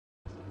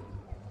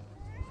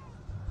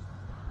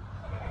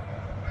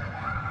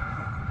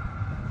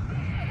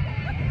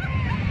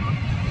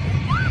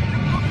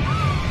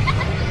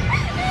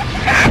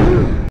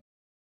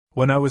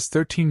When I was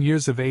 13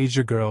 years of age,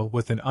 a girl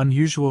with an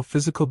unusual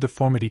physical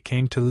deformity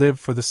came to live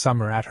for the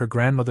summer at her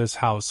grandmother's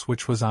house,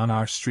 which was on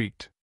our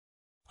street.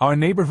 Our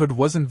neighborhood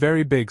wasn't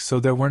very big, so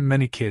there weren't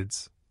many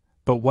kids,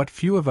 but what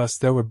few of us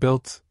there were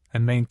built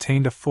and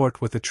maintained a fort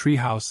with a tree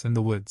house in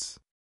the woods.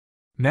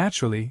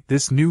 Naturally,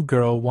 this new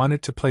girl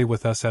wanted to play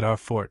with us at our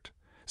fort,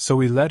 so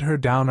we led her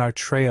down our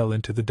trail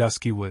into the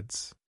dusky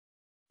woods.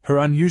 Her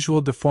unusual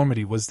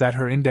deformity was that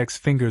her index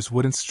fingers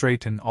wouldn't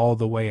straighten all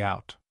the way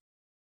out.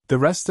 The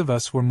rest of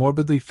us were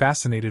morbidly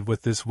fascinated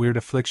with this weird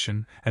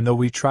affliction, and though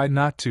we tried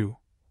not to,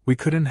 we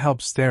couldn't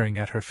help staring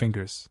at her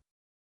fingers.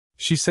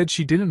 She said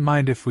she didn't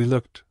mind if we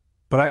looked,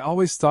 but I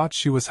always thought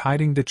she was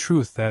hiding the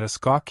truth that us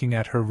gawking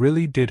at her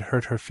really did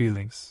hurt her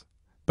feelings.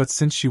 But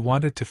since she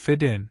wanted to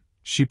fit in,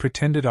 she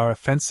pretended our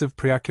offensive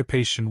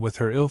preoccupation with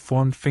her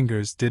ill-formed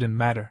fingers didn't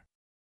matter.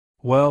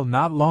 Well,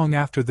 not long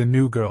after the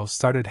new girl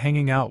started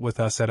hanging out with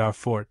us at our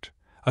fort,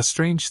 a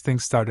strange thing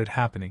started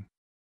happening.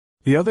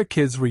 The other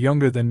kids were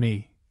younger than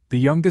me, the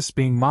youngest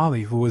being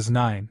Molly, who was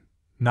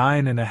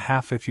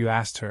 9.5 if you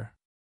asked her.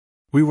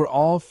 We were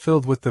all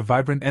filled with the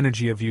vibrant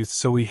energy of youth,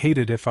 so we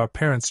hated if our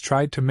parents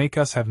tried to make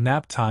us have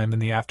nap time in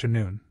the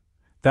afternoon.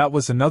 That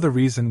was another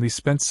reason we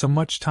spent so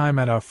much time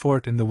at our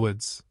fort in the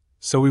woods,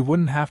 so we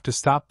wouldn't have to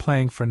stop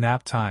playing for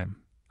nap time,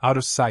 out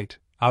of sight,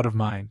 out of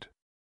mind.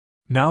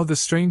 Now the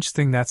strange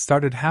thing that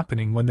started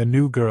happening when the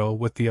new girl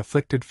with the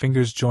afflicted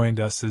fingers joined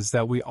us is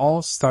that we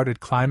all started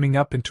climbing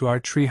up into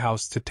our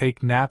treehouse to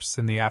take naps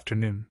in the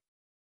afternoon.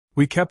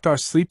 We kept our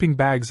sleeping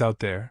bags out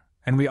there,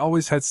 and we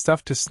always had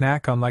stuff to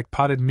snack on, like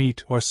potted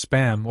meat or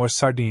spam or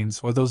sardines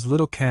or those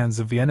little cans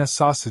of Vienna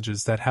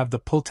sausages that have the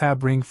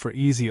pull-tab ring for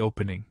easy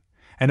opening,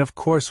 and of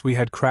course we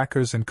had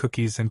crackers and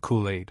cookies and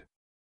Kool-Aid.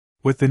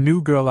 With the new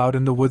girl out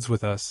in the woods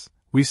with us,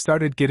 we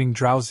started getting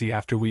drowsy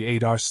after we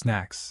ate our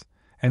snacks,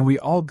 and we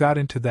all got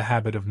into the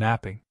habit of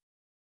napping.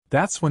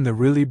 That's when the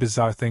really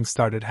bizarre thing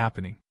started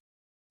happening.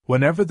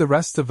 Whenever the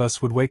rest of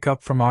us would wake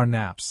up from our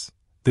naps,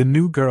 the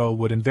new girl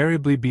would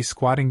invariably be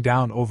squatting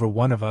down over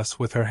one of us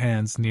with her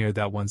hands near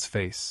that one's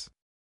face.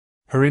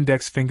 Her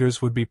index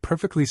fingers would be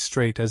perfectly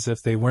straight, as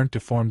if they weren't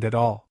deformed at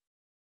all.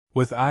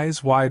 With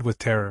eyes wide with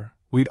terror,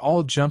 we'd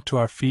all jump to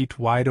our feet,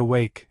 wide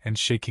awake and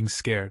shaking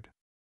scared.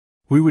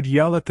 We would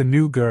yell at the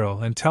new girl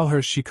and tell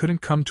her she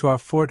couldn't come to our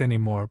fort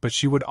anymore, but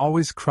she would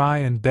always cry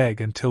and beg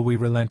until we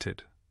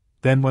relented.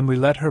 Then when we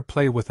let her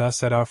play with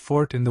us at our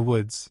fort in the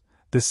woods,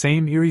 the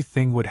same eerie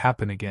thing would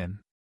happen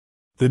again.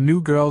 The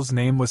new girl's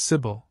name was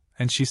Sybil,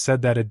 and she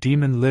said that a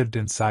demon lived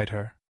inside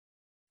her.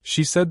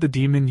 She said the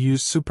demon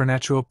used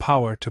supernatural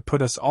power to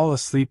put us all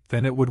asleep,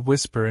 then it would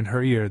whisper in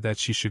her ear that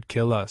she should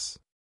kill us.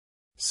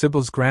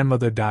 Sybil's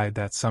grandmother died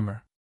that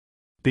summer.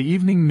 The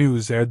evening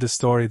news aired the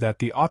story that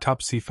the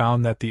autopsy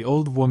found that the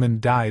old woman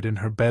died in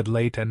her bed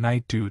late at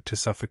night due to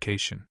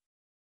suffocation.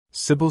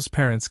 Sybil's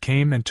parents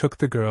came and took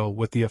the girl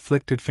with the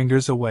afflicted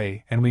fingers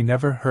away, and we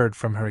never heard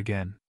from her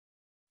again.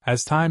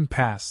 As time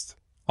passed,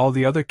 all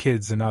the other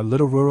kids in our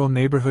little rural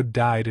neighborhood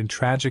died in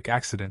tragic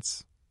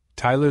accidents.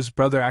 Tyler's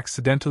brother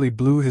accidentally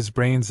blew his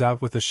brains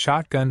out with a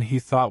shotgun he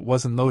thought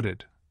wasn't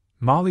loaded.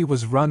 Molly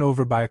was run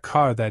over by a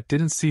car that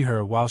didn't see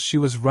her while she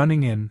was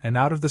running in and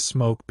out of the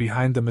smoke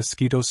behind the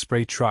mosquito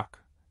spray truck.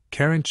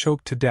 Karen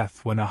choked to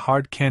death when a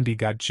hard candy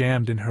got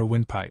jammed in her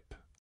windpipe.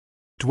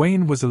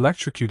 Dwayne was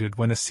electrocuted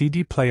when a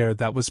CD player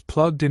that was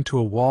plugged into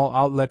a wall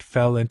outlet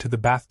fell into the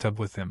bathtub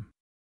with him.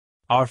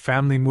 Our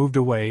family moved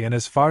away, and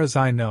as far as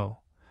I know,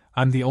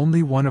 I'm the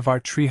only one of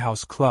our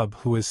treehouse club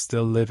who is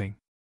still living.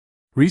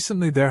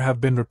 Recently there have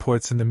been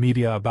reports in the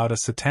media about a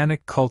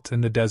satanic cult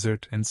in the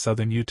desert in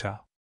southern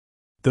Utah.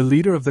 The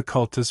leader of the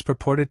cult is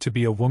purported to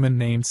be a woman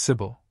named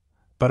Sybil,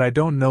 but I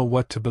don't know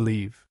what to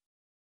believe.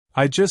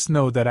 I just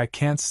know that I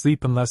can't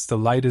sleep unless the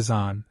light is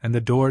on and the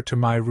door to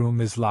my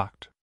room is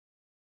locked.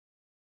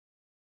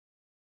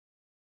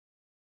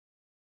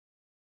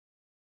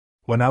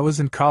 When I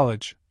was in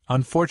college,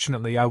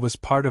 unfortunately I was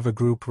part of a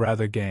group,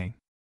 rather gang.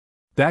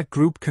 That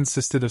group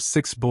consisted of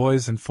 6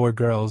 boys and 4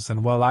 girls,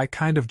 and well, I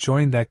kind of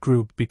joined that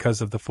group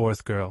because of the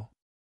 4th girl.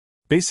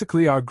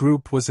 Basically, our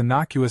group was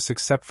innocuous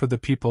except for the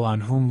people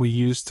on whom we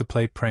used to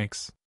play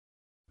pranks.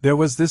 There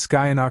was this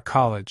guy in our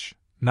college,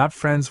 not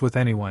friends with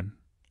anyone,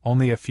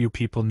 only a few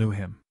people knew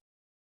him.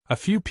 A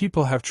few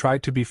people have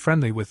tried to be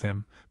friendly with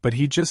him, but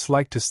he just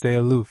liked to stay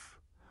aloof.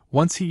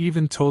 Once he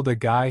even told a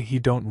guy he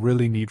don't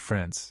really need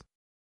friends.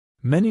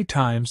 Many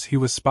times he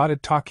was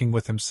spotted talking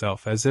with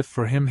himself as if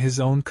for him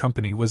his own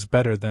company was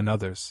better than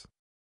others.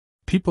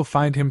 People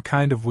find him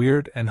kind of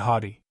weird and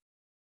haughty.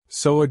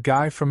 So a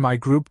guy from my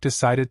group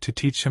decided to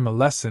teach him a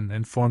lesson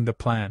and formed a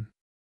plan.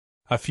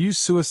 A few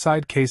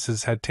suicide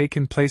cases had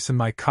taken place in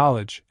my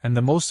college, and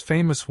the most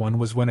famous one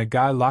was when a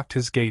guy locked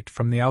his gate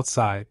from the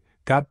outside,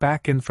 got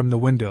back in from the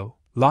window,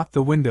 locked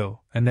the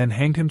window, and then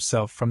hanged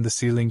himself from the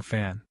ceiling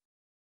fan.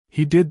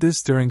 He did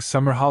this during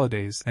summer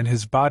holidays, and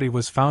his body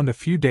was found a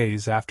few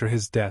days after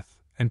his death,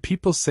 and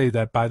people say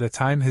that by the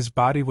time his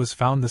body was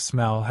found the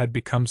smell had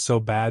become so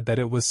bad that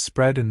it was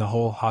spread in the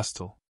whole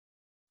hostel.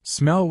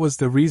 Smell was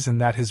the reason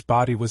that his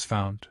body was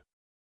found.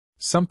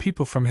 Some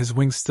people from his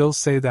wing still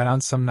say that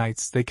on some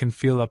nights they can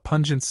feel a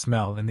pungent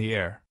smell in the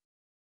air.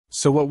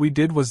 So what we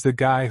did was the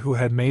guy who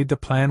had made the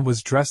plan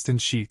was dressed in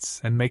sheets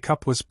and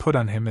makeup was put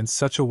on him in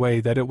such a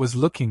way that it was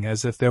looking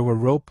as if there were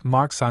rope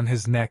marks on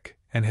his neck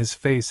and his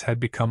face had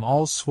become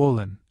all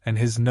swollen and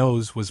his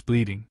nose was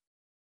bleeding.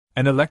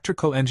 An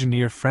electrical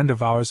engineer friend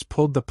of ours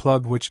pulled the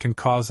plug which can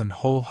cause an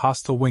whole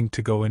hostile wing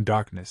to go in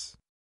darkness.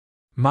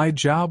 My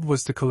job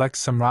was to collect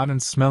some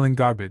rotten-smelling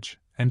garbage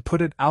and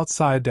put it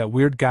outside that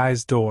weird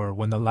guy's door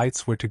when the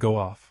lights were to go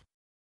off.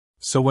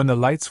 So when the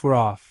lights were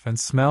off and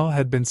smell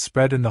had been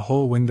spread in the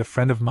whole wing, the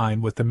friend of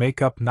mine with the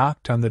makeup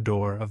knocked on the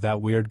door of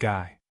that weird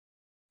guy.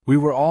 We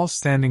were all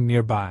standing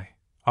nearby.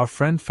 Our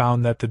friend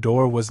found that the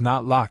door was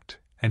not locked,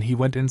 and he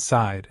went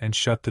inside and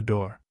shut the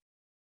door.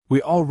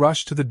 We all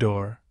rushed to the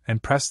door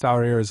and pressed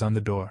our ears on the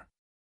door.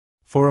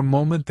 For a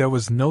moment there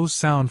was no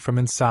sound from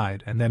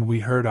inside, and then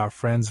we heard our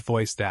friend's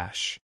voice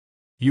dash.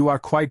 "You are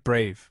quite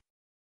brave."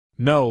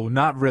 "No,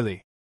 not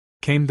really,"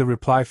 came the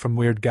reply from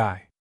weird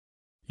guy.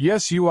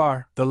 "Yes, you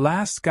are. The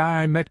last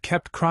guy I met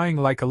kept crying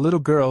like a little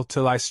girl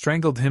till I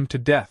strangled him to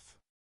death."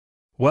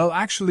 "Well,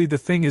 actually the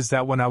thing is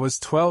that when I was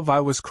 12 I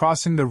was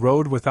crossing the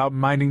road without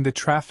minding the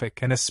traffic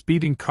and a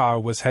speeding car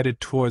was headed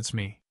towards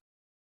me.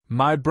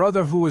 My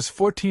brother who was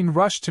 14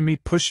 rushed to me,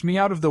 pushed me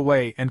out of the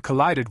way and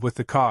collided with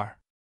the car.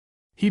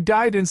 He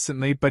died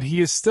instantly, but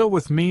he is still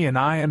with me and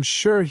I am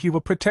sure he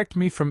will protect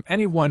me from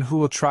anyone who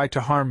will try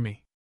to harm me."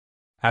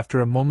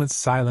 After a moment's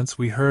silence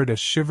we heard a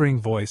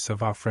shivering voice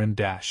of our friend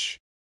dash.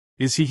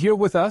 "Is he here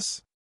with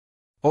us?"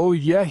 "Oh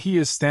yeah, he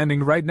is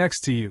standing right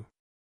next to you."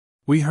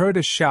 We heard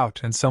a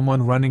shout and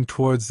someone running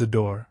towards the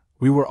door.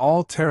 We were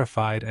all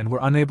terrified and were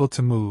unable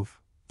to move.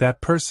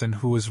 That person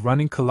who was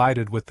running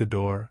collided with the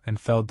door and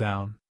fell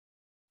down.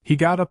 He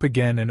got up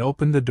again and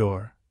opened the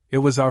door. It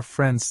was our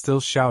friend still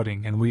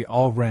shouting and we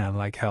all ran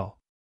like hell.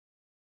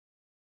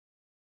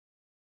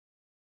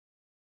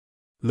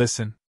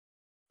 "Listen.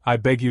 I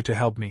beg you to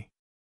help me.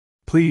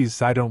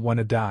 Please, I don't want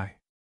to die.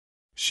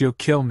 She'll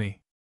kill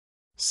me.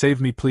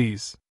 Save me,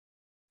 please.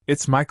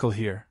 It's Michael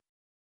here.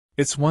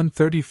 It's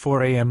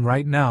 1:34 a.m.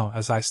 right now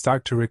as I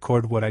start to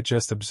record what I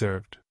just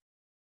observed.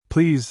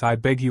 Please, I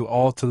beg you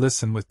all to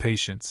listen with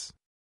patience.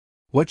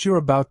 What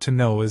you're about to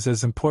know is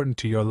as important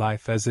to your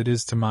life as it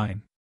is to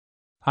mine.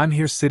 I'm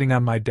here sitting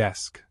on my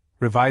desk,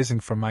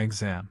 revising for my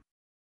exam.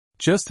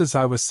 Just as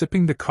I was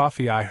sipping the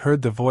coffee I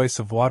heard the voice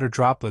of water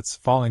droplets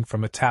falling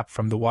from a tap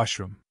from the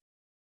washroom.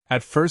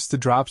 At first the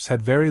drops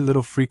had very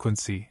little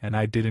frequency and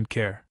I didn't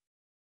care.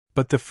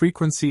 But the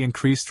frequency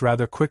increased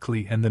rather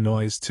quickly and the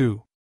noise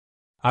too.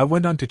 I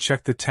went on to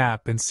check the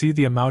tap and see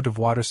the amount of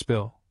water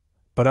spill,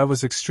 but I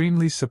was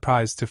extremely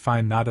surprised to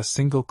find not a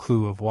single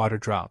clue of water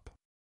drop.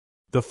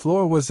 The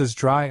floor was as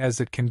dry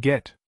as it can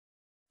get.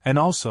 And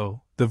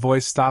also, the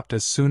voice stopped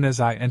as soon as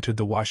I entered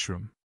the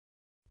washroom.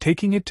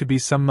 Taking it to be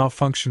some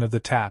malfunction of the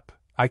tap,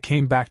 I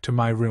came back to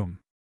my room.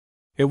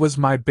 It was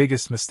my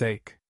biggest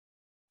mistake.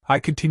 I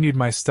continued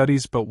my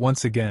studies, but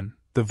once again,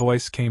 the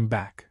voice came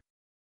back.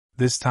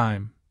 This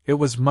time, it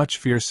was much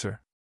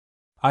fiercer.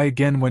 I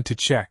again went to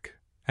check,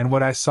 and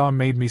what I saw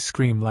made me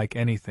scream like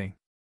anything.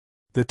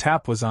 The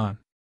tap was on.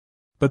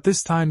 But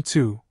this time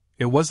too,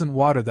 it wasn't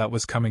water that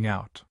was coming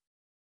out.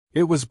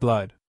 It was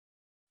blood.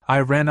 I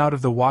ran out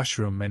of the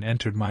washroom and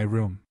entered my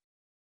room.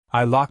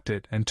 I locked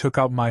it and took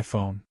out my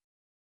phone.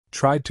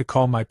 Tried to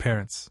call my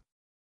parents.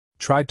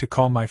 Tried to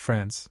call my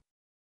friends.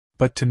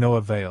 But to no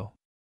avail.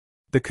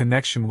 The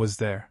connection was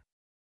there.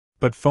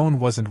 But phone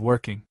wasn't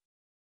working.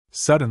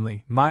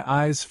 Suddenly, my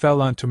eyes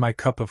fell onto my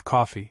cup of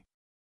coffee.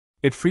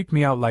 It freaked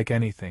me out like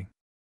anything.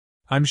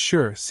 I'm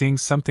sure seeing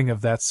something of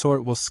that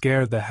sort will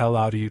scare the hell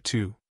out of you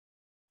too.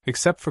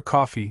 Except for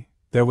coffee,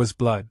 there was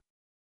blood.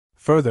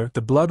 Further,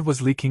 the blood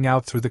was leaking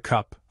out through the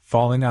cup,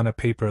 falling on a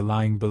paper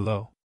lying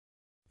below.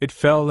 It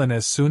fell, and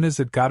as soon as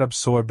it got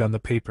absorbed on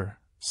the paper,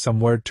 some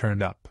word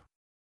turned up.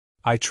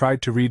 I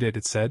tried to read it.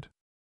 It said,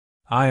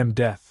 "I am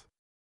death."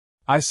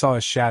 I saw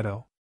a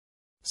shadow.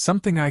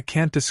 Something I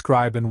can't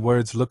describe in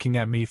words looking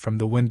at me from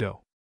the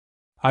window.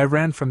 I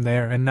ran from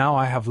there, and now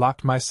I have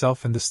locked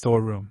myself in the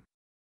storeroom.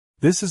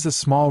 This is a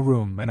small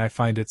room and I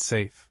find it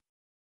safe.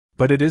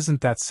 But it isn't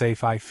that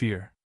safe, I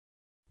fear.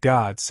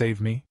 God save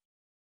me.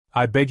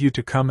 I beg you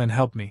to come and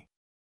help me.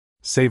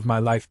 Save my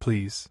life,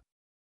 please.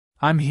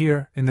 I'm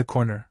here, in the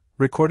corner,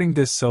 recording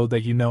this so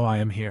that you know I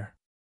am here.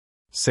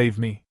 Save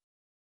me.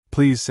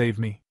 Please save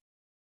me.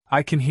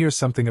 I can hear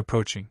something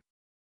approaching.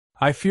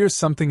 I fear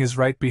something is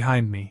right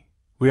behind me.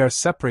 We are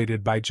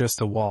separated by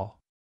just a wall.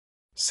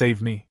 Save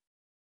me.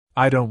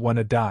 I don't want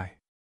to die.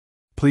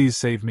 Please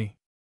save me.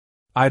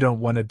 I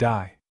don't want to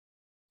die.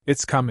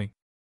 It's coming.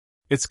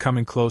 It's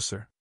coming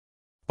closer.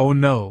 Oh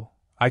no,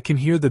 I can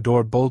hear the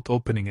door bolt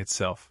opening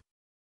itself.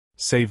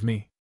 Save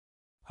me.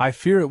 I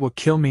fear it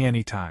will kill me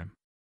any time.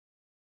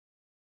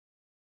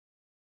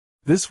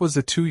 This was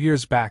 2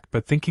 years back,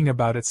 but thinking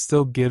about it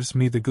still gives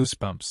me the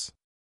goosebumps.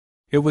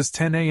 It was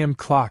 10 a.m.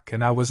 clock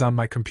and I was on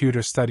my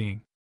computer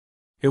studying.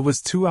 It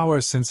was 2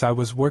 hours since I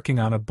was working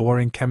on a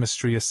boring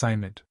chemistry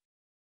assignment.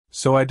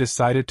 So I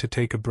decided to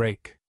take a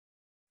break.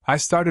 I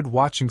started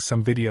watching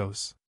some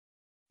videos.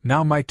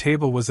 Now my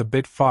table was a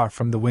bit far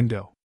from the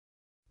window.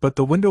 But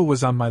the window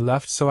was on my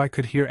left so I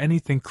could hear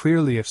anything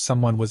clearly if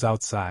someone was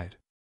outside.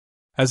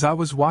 As I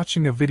was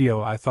watching a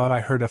video, I thought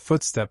I heard a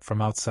footstep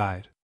from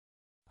outside.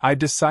 I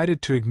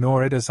decided to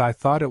ignore it as I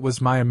thought it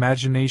was my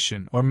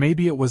imagination, or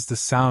maybe it was the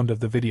sound of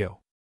the video.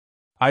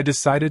 I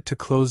decided to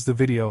close the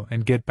video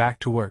and get back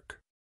to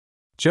work.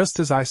 Just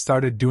as I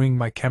started doing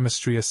my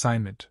chemistry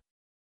assignment,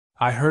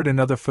 I heard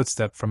another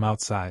footstep from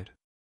outside.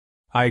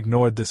 I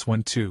ignored this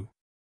one too.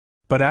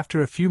 But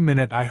after a few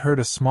minutes I heard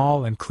a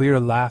small and clear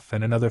laugh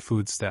and another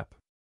footstep.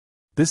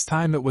 This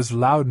time it was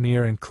loud,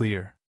 near and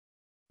clear.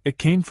 It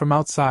came from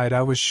outside.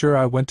 I was sure.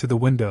 I went to the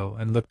window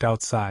and looked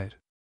outside.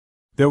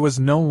 There was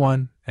no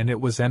one, and it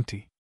was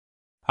empty.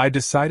 I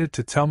decided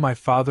to tell my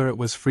father. It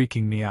was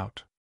freaking me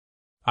out.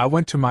 I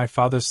went to my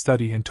father's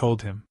study and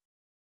told him.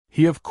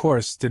 He, of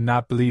course, did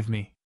not believe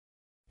me.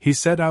 He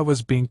said I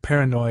was being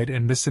paranoid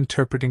and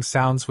misinterpreting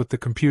sounds with the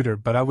computer,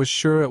 but I was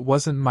sure it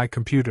wasn't my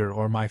computer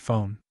or my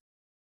phone.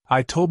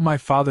 I told my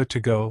father to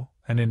go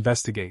and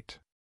investigate.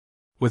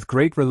 With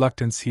great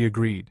reluctance he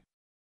agreed.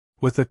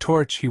 With a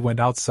torch he went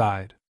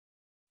outside.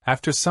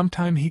 After some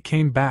time he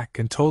came back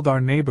and told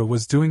our neighbor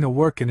was doing a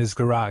work in his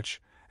garage,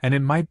 and it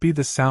might be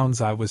the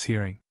sounds I was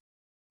hearing.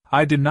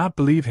 I did not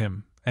believe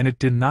him, and it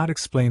did not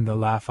explain the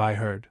laugh I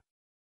heard.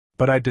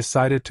 But I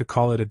decided to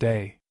call it a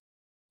day.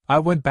 I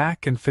went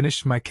back and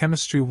finished my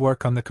chemistry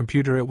work on the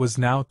computer. It was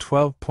now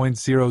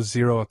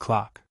 12:00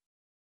 o'clock.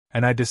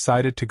 And I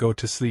decided to go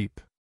to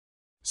sleep.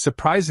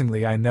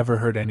 Surprisingly, I never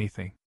heard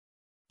anything.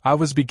 I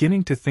was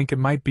beginning to think it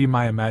might be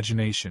my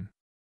imagination.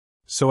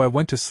 So I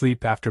went to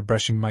sleep after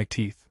brushing my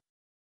teeth.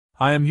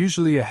 I am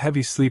usually a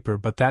heavy sleeper,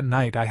 but that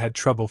night I had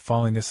trouble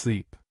falling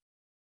asleep.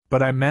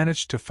 But I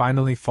managed to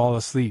finally fall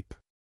asleep.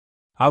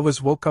 I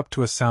was woke up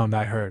to a sound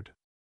I heard.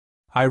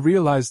 I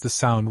realized the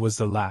sound was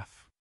the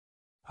laugh.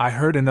 I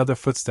heard another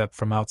footstep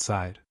from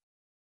outside.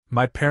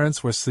 My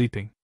parents were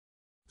sleeping.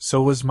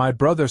 So was my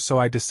brother, so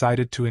I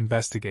decided to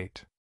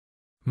investigate.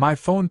 My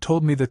phone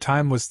told me the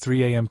time was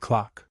 3 a.m.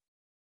 clock.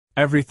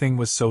 Everything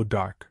was so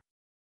dark.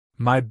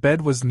 My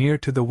bed was nearer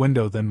to the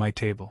window than my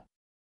table.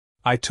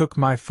 I took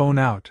my phone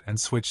out and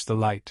switched the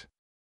light.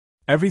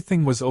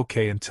 Everything was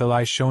okay until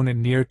I shone it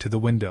near to the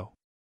window.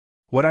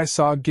 What I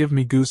saw gave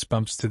me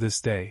goosebumps to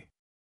this day.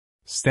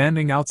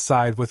 Standing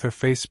outside with her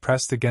face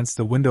pressed against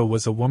the window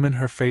was a woman.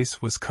 Her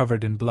face was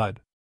covered in blood.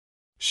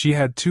 She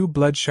had 2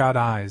 bloodshot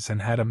eyes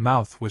and had a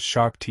mouth with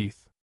sharp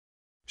teeth.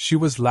 She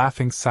was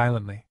laughing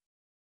silently.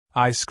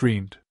 I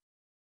screamed.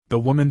 The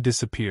woman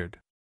disappeared.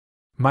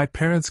 My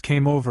parents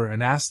came over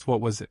and asked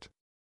what was it.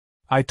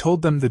 I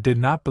told them. They did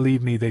not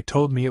believe me. They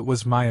told me it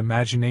was my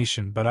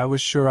imagination, but I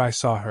was sure I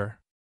saw her.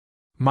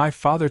 My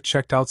father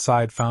checked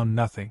outside, found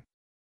nothing.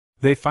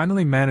 They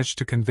finally managed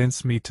to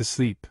convince me to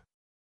sleep.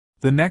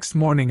 The next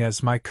morning,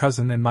 as my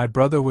cousin and my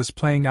brother was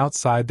playing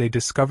outside, they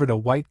discovered a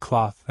white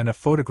cloth and a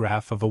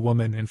photograph of a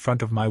woman in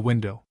front of my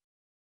window.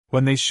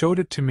 When they showed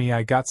it to me,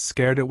 I got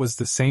scared. It was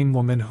the same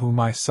woman whom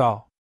I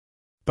saw.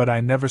 But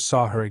I never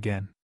saw her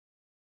again.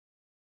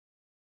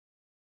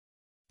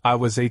 I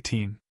was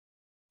 18.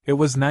 It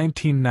was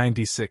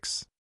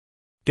 1996.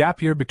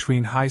 Gap year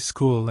between high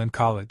school and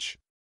college.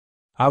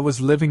 I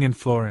was living in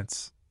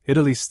Florence,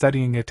 Italy,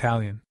 studying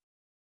Italian.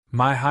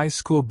 My high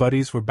school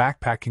buddies were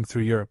backpacking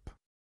through Europe.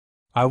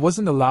 I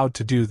wasn't allowed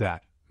to do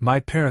that. My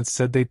parents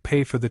said they'd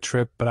pay for the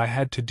trip, but I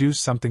had to do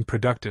something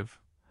productive.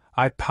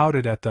 I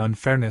pouted at the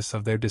unfairness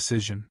of their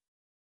decision.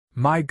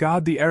 My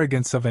God, the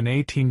arrogance of an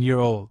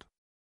 18-year-old.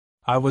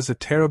 I was a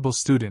terrible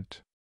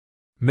student.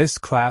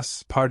 Missed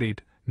class, partied,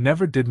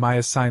 never did my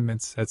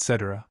assignments,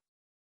 etc.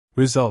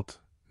 Result: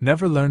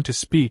 never learned to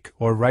speak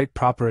or write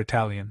proper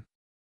Italian.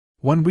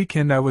 One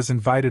weekend I was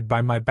invited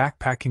by my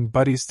backpacking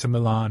buddies to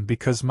Milan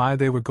because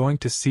they were going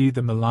to see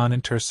the Milan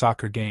Inter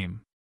soccer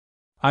game.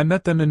 I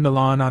met them in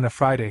Milan on a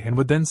Friday and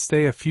would then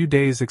stay a few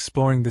days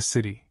exploring the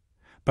city,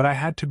 but I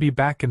had to be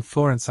back in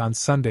Florence on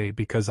Sunday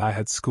because I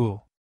had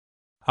school.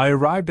 I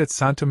arrived at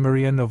Santa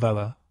Maria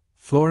Novella,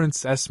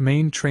 Florence's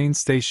main train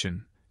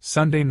station,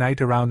 Sunday night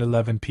around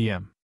 11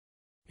 p.m.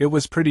 It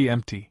was pretty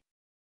empty.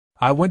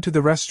 I went to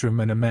the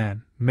restroom and a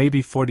man,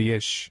 maybe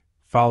 40-ish,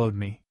 followed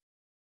me.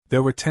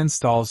 There were 10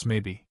 stalls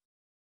maybe.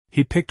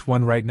 He picked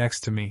one right next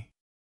to me.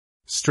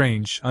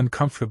 Strange,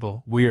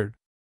 uncomfortable, weird.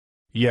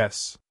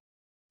 Yes.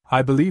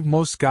 I believe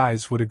most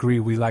guys would agree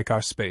we like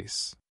our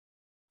space.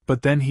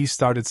 But then he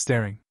started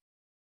staring.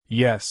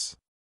 Yes.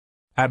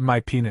 At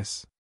my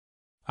penis.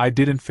 I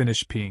didn't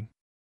finish peeing.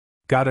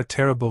 Got a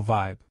terrible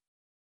vibe.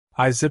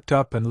 I zipped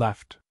up and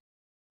left.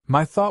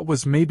 My thought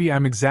was maybe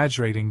I'm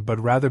exaggerating, but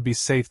rather be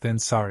safe than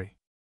sorry.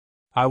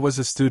 I was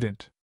a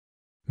student.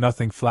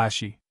 Nothing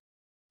flashy.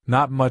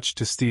 Not much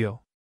to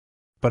steal.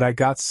 But I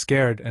got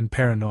scared and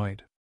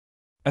paranoid.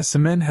 A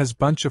cement has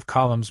bunch of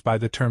columns by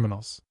the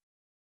terminals.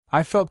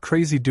 I felt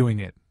crazy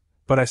doing it,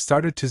 but I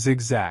started to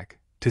zigzag,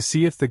 to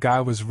see if the guy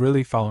was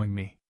really following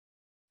me.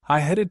 I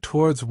headed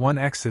towards one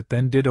exit,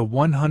 then did a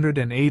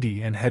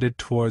 180 and headed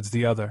towards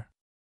the other.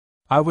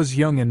 I was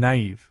young and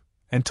naive,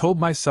 and told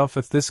myself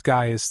if this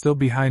guy is still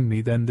behind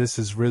me then this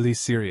is really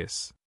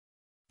serious.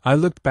 I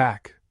looked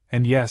back,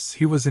 and yes,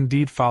 he was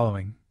indeed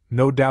following,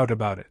 no doubt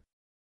about it.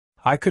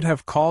 I could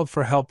have called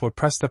for help or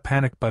pressed the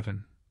panic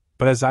button,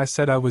 but as I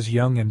said I was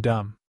young and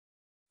dumb.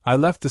 I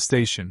left the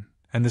station,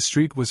 and the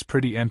street was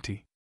pretty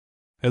empty.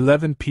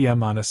 11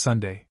 p.m. on a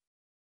Sunday.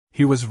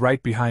 He was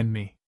right behind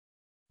me.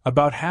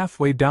 About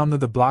halfway down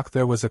the block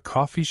there was a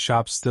coffee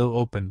shop still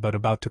open but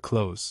about to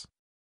close.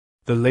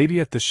 The lady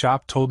at the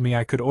shop told me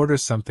I could order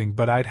something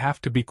but I'd have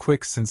to be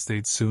quick since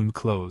they'd soon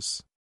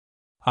close.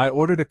 I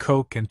ordered a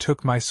Coke and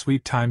took my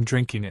sweet time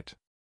drinking it.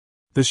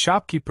 The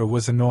shopkeeper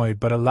was annoyed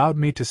but allowed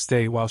me to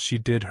stay while she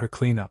did her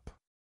cleanup.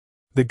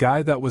 The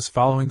guy that was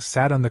following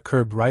sat on the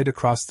curb right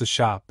across the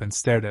shop and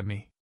stared at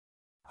me.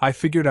 I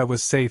figured I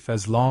was safe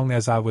as long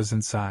as I was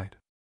inside.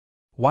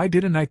 Why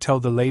didn't I tell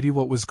the lady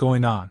what was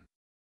going on?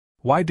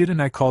 Why didn't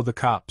I call the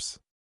cops?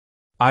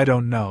 I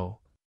don't know.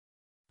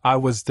 I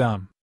was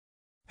dumb.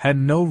 Had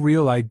no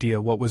real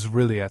idea what was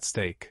really at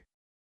stake.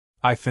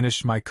 I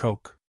finished my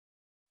Coke.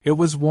 It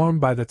was warm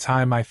by the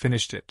time I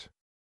finished it.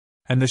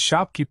 And the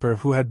shopkeeper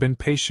who had been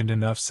patient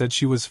enough said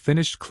she was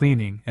finished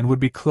cleaning and would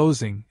be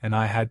closing and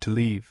I had to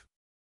leave.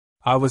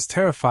 I was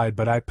terrified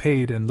but I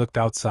paid and looked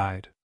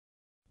outside.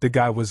 The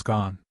guy was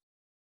gone.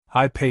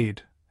 I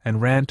paid,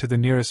 and ran to the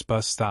nearest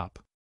bus stop.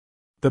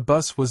 The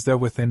bus was there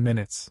within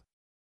minutes.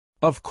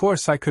 Of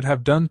course I could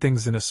have done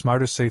things in a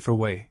smarter, safer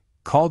way,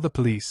 call the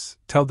police,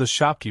 tell the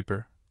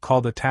shopkeeper,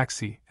 call the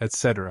taxi,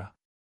 etc.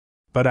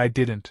 But I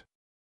didn't.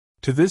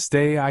 To this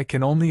day I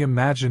can only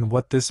imagine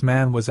what this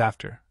man was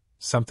after,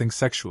 something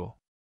sexual.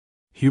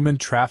 Human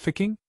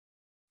trafficking?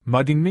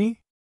 Mugging me?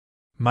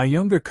 My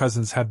younger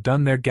cousins have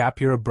done their gap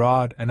year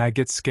abroad and I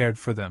get scared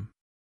for them.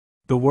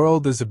 The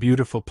world is a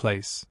beautiful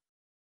place.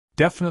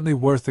 Definitely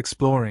worth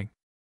exploring.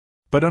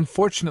 But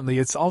unfortunately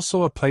it's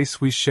also a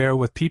place we share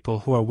with people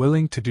who are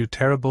willing to do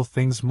terrible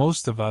things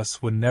most of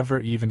us would never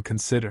even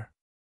consider.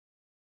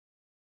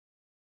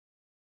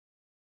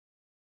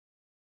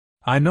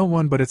 I know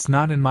one but it's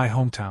not in my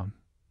hometown.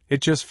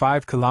 It's just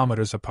 5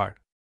 kilometers apart.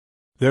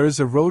 There is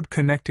a road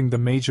connecting the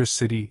major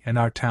city and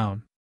our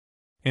town.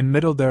 In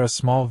middle there a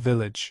small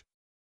village.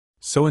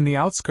 So in the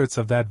outskirts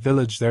of that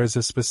village there is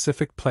a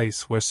specific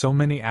place where so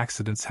many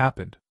accidents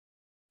happened.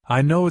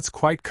 I know it's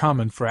quite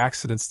common for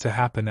accidents to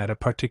happen at a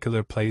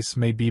particular place,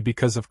 maybe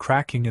because of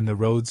cracking in the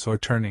roads or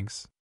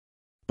turnings.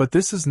 But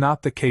this is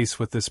not the case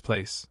with this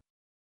place.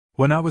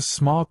 When I was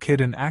small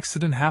kid an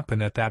accident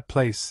happened at that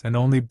place and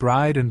only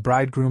bride and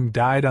bridegroom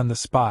died on the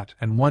spot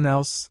and one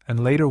else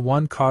and later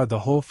one car the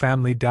whole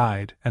family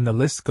died and the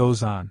list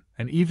goes on,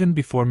 and even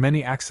before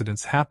many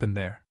accidents happened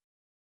there.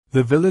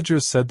 The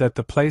villagers said that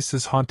the place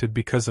is haunted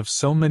because of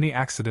so many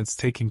accidents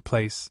taking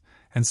place,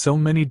 and so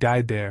many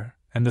died there,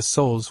 and the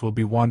souls will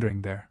be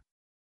wandering there.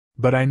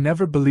 But I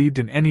never believed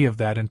in any of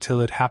that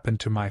until it happened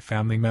to my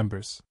family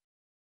members.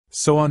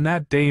 So on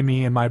that day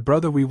me and my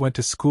brother we went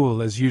to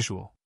school as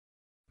usual.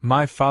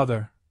 My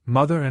father,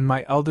 mother and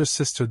my elder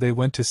sister they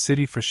went to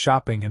city for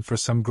shopping and for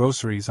some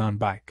groceries on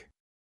bike.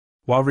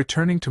 While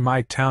returning to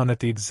my town at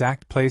the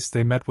exact place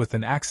they met with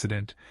an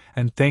accident,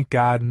 and thank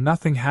God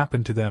nothing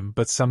happened to them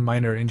but some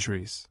minor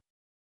injuries.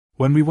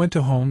 When we went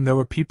to home there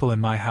were people in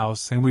my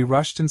house and we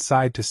rushed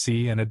inside to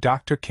see and a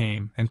doctor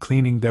came and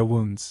cleaning their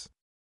wounds.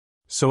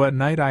 So at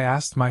night I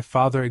asked my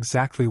father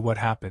exactly what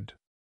happened.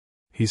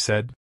 He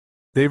said,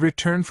 they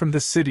returned from the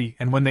city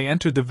and when they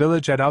entered the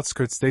village at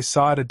outskirts they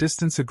saw at a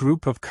distance a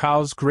group of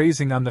cows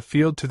grazing on the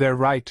field to their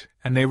right,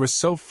 and they were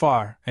so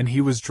far and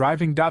he was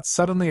driving.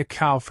 Suddenly a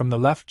cow from the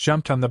left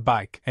jumped on the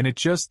bike and it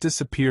just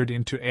disappeared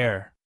into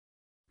air.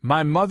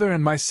 My mother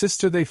and my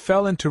sister they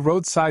fell into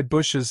roadside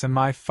bushes and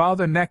my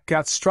father neck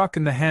got struck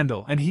in the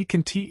handle and he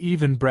can't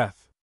even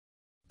breath.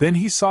 Then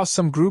he saw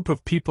some group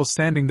of people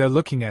standing there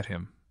looking at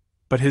him.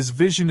 But his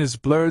vision is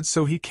blurred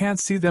so he can't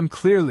see them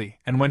clearly,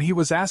 and when he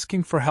was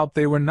asking for help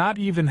they were not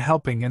even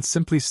helping and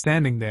simply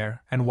standing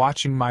there and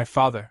watching my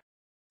father.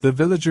 The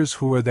villagers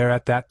who were there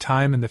at that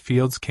time in the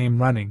fields came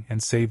running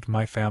and saved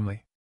my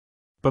family.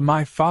 But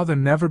my father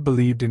never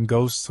believed in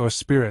ghosts or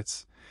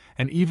spirits,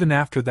 and even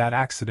after that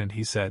accident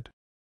he said,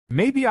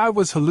 maybe I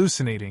was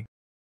hallucinating.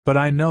 But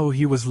I know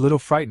he was little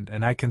frightened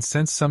and I can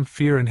sense some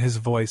fear in his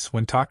voice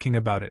when talking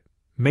about it,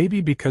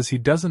 maybe because he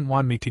doesn't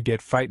want me to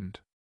get frightened.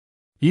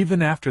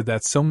 Even after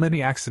that so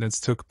many accidents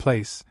took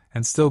place,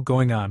 and still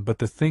going on, but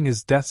the thing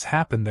is deaths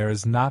happen there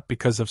is not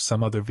because of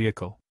some other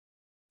vehicle.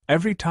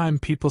 Every time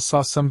people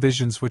saw some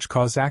visions which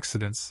cause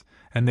accidents,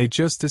 and they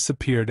just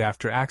disappeared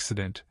after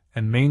accident,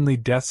 and mainly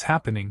deaths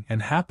happening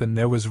and happen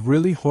there was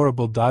really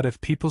horrible.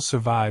 If people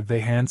survived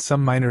they had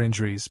some minor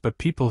injuries but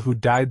people who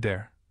died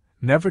there,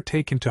 never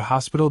taken to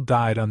hospital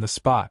died on the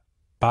spot,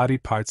 body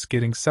parts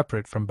getting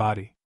separate from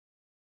body.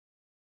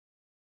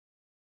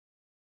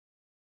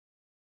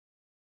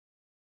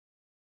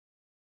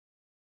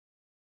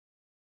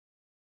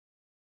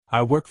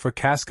 I work for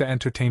Casca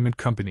Entertainment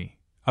Company,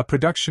 a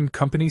production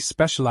company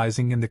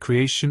specializing in the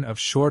creation of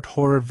short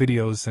horror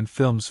videos and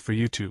films for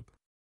YouTube.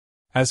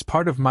 As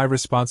part of my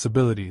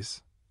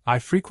responsibilities, I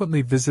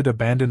frequently visit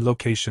abandoned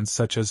locations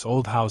such as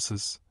old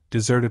houses,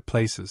 deserted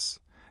places,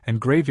 and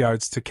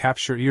graveyards to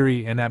capture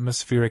eerie and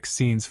atmospheric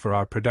scenes for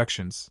our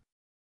productions.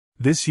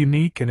 This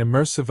unique and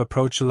immersive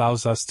approach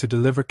allows us to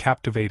deliver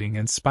captivating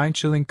and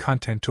spine-chilling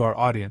content to our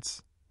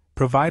audience,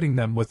 providing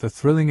them with a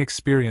thrilling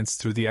experience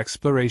through the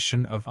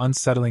exploration of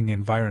unsettling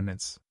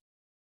environments.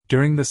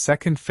 During the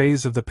second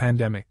phase of the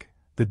pandemic,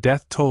 the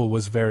death toll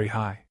was very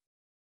high.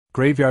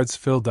 Graveyards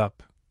filled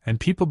up, and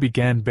people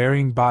began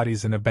burying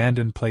bodies in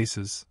abandoned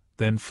places,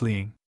 then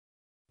fleeing.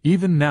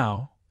 Even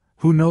now,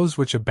 who knows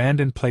which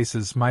abandoned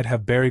places might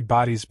have buried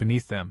bodies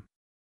beneath them.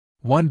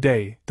 One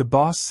day, the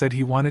boss said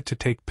he wanted to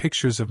take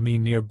pictures of me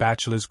near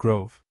Bachelor's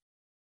Grove.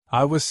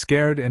 I was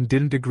scared and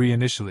didn't agree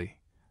initially,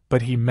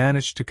 but he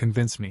managed to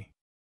convince me.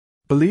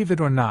 Believe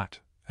it or not,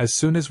 as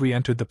soon as we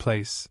entered the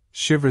place,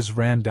 shivers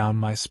ran down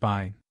my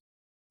spine.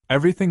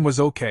 Everything was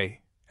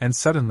okay, and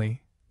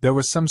suddenly, there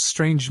were some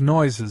strange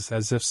noises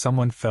as if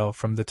someone fell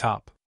from the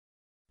top.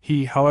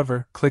 He,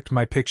 however, clicked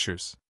my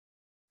pictures.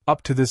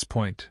 Up to this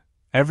point,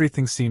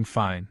 everything seemed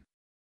fine.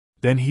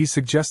 Then he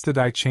suggested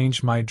I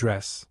change my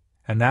dress,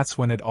 and that's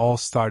when it all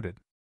started.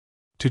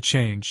 To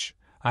change,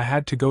 I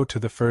had to go to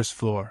the first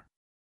floor.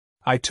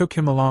 I took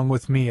him along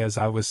with me as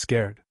I was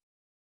scared.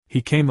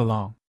 He came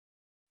along.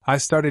 I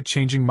started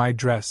changing my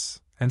dress,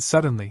 and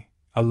suddenly,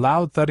 a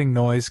loud thudding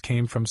noise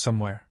came from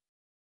somewhere.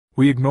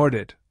 We ignored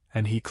it,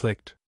 and he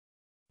clicked.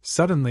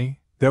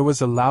 Suddenly, there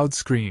was a loud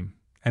scream,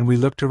 and we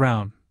looked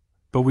around,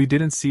 but we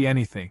didn't see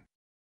anything.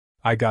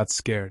 I got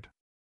scared.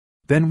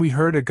 Then we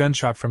heard a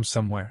gunshot from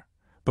somewhere,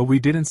 but we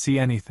didn't see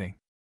anything.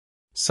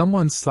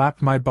 Someone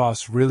slapped my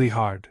boss really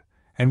hard,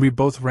 and we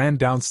both ran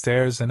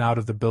downstairs and out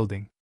of the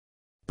building.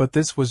 But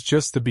this was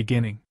just the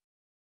beginning.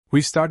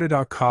 We started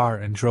our car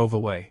and drove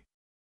away.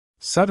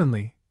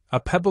 Suddenly,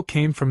 a pebble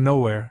came from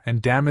nowhere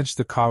and damaged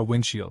the car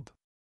windshield.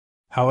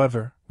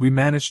 However, we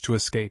managed to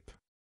escape.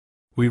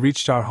 We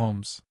reached our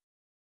homes.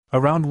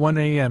 Around 1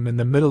 a.m. in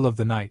the middle of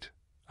the night,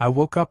 I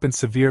woke up in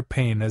severe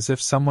pain as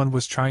if someone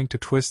was trying to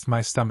twist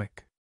my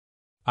stomach.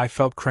 I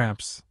felt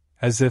cramps,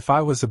 as if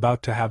I was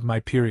about to have my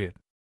period.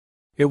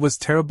 It was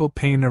terrible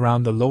pain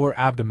around the lower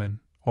abdomen,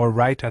 or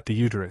right at the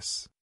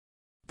uterus.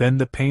 Then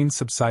the pain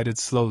subsided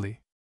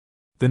slowly.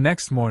 The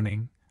next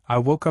morning, I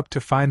woke up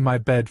to find my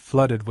bed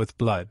flooded with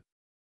blood.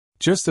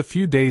 Just a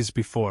few days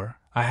before,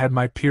 I had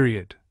my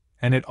period,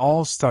 and it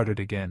all started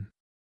again.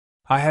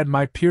 I had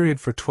my period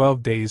for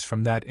 12 days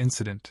from that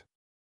incident.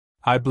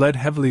 I bled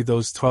heavily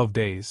those 12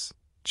 days,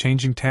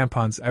 changing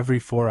tampons every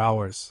 4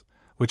 hours,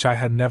 which I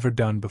had never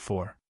done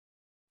before.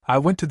 I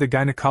went to the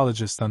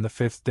gynecologist on the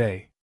 5th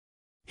day.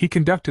 He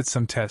conducted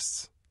some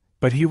tests,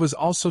 but he was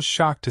also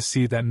shocked to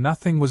see that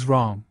nothing was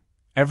wrong,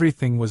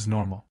 everything was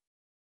normal.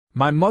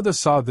 My mother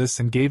saw this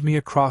and gave me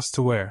a cross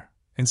to wear,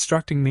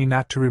 instructing me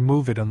not to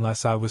remove it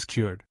unless I was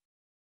cured.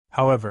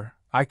 However,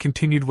 I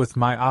continued with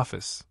my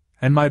office,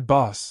 and my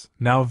boss,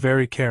 now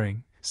very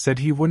caring, said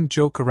he wouldn't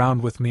joke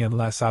around with me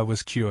unless I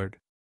was cured.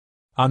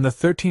 On the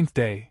 13th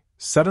day,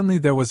 suddenly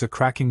there was a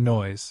cracking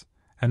noise,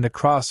 and the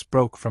cross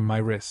broke from my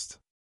wrist.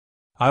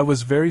 I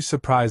was very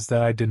surprised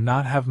that I did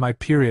not have my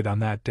period on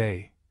that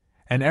day,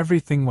 and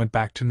everything went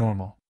back to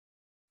normal.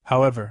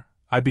 However,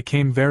 I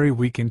became very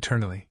weak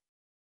internally.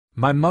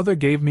 My mother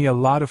gave me a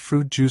lot of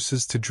fruit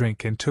juices to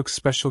drink and took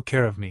special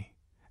care of me,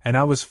 and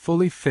I was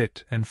fully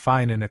fit and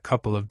fine in a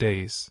couple of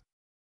days.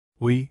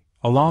 We,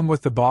 along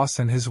with the boss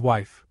and his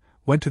wife,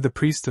 went to the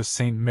priest of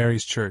St.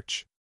 Mary's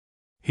Church.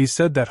 He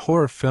said that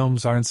horror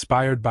films are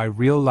inspired by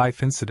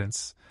real-life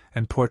incidents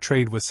and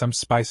portrayed with some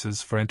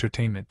spices for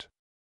entertainment.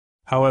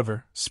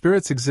 However,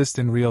 spirits exist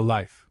in real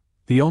life.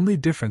 The only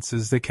difference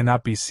is they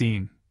cannot be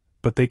seen,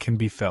 but they can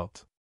be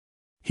felt.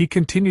 He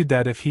continued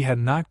that if he had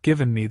not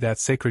given me that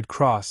sacred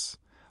cross,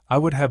 I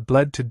would have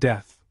bled to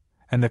death,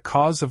 and the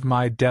cause of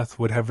my death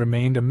would have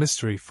remained a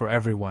mystery for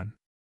everyone.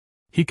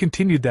 He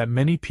continued that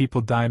many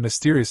people die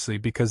mysteriously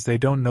because they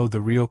don't know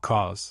the real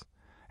cause,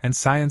 and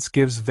science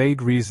gives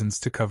vague reasons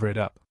to cover it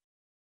up.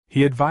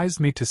 He advised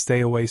me to stay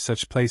away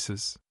such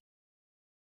places,